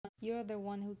You're the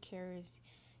one who carries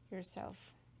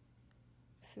yourself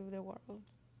through the world.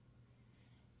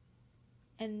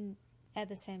 And at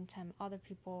the same time, other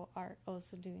people are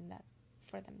also doing that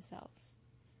for themselves.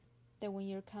 That when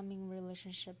you're coming in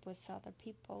relationship with other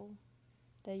people,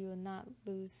 that you will not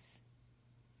lose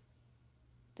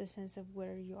the sense of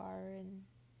where you are and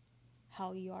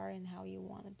how you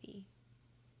want to be.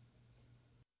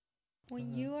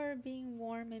 When you are being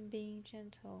warm and being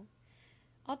gentle,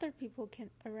 other people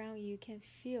around you can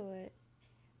feel it.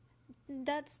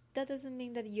 That doesn't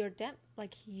mean that you're them.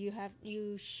 Like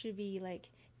you should be like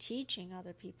teaching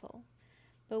other people,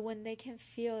 but when they can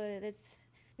feel it, it's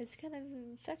kind of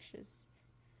infectious.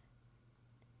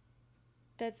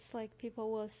 That's like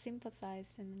people will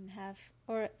sympathize and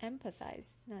or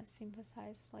empathize, not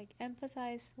sympathize, like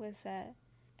empathize with that,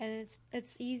 and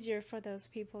it's easier for those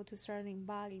people to start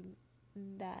embodying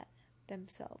that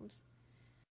themselves.